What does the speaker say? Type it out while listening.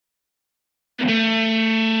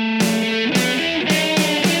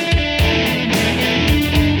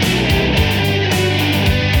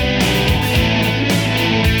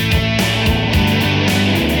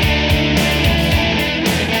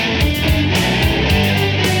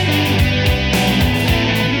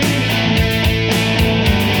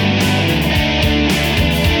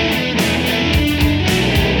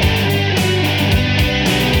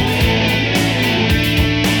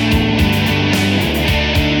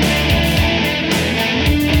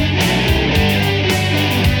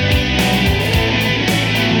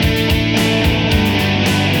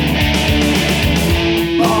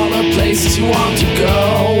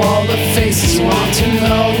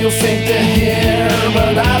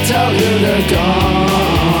tell you they're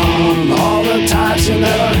gone. All the times you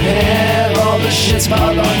never had, all the shit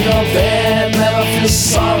spot on your bed. Never feel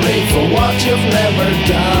sorry for what you've never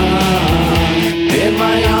done. In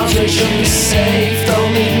my arms they should be safe,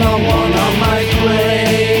 don't need no one on my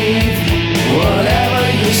grave. Whatever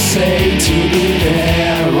you say to be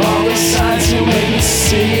there, all the signs you made me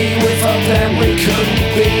see, without them we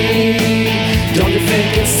couldn't be. Don't you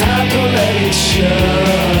think it's time to let it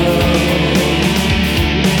show?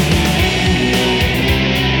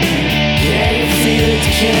 Can you feel it,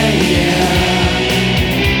 can ya?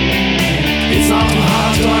 It's not too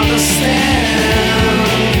hard to understand.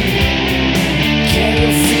 Can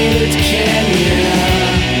you feel it, can ya?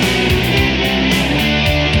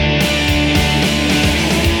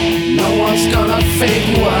 No one's gonna fake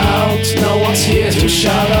you out, no one's here to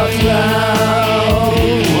shout out loud.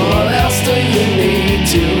 What else do you need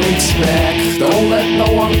to expect? Don't let no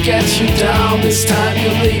one get you down, this time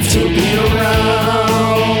you leave to be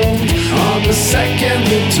around. On the second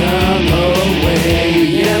you turn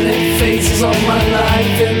away, and it faces of my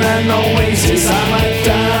life in an oasis I might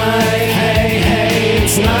die. Hey, hey,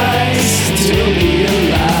 it's nice to be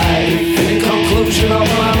alive. In conclusion of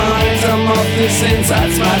my mind, I'm of this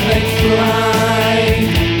inside's my neck blind.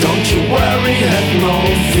 Don't you worry, have no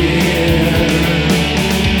fear.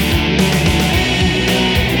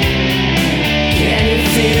 Can you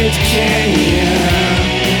feel it, can ya?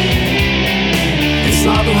 It's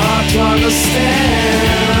not too hard to understand.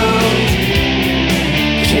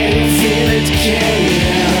 Can you feel it, can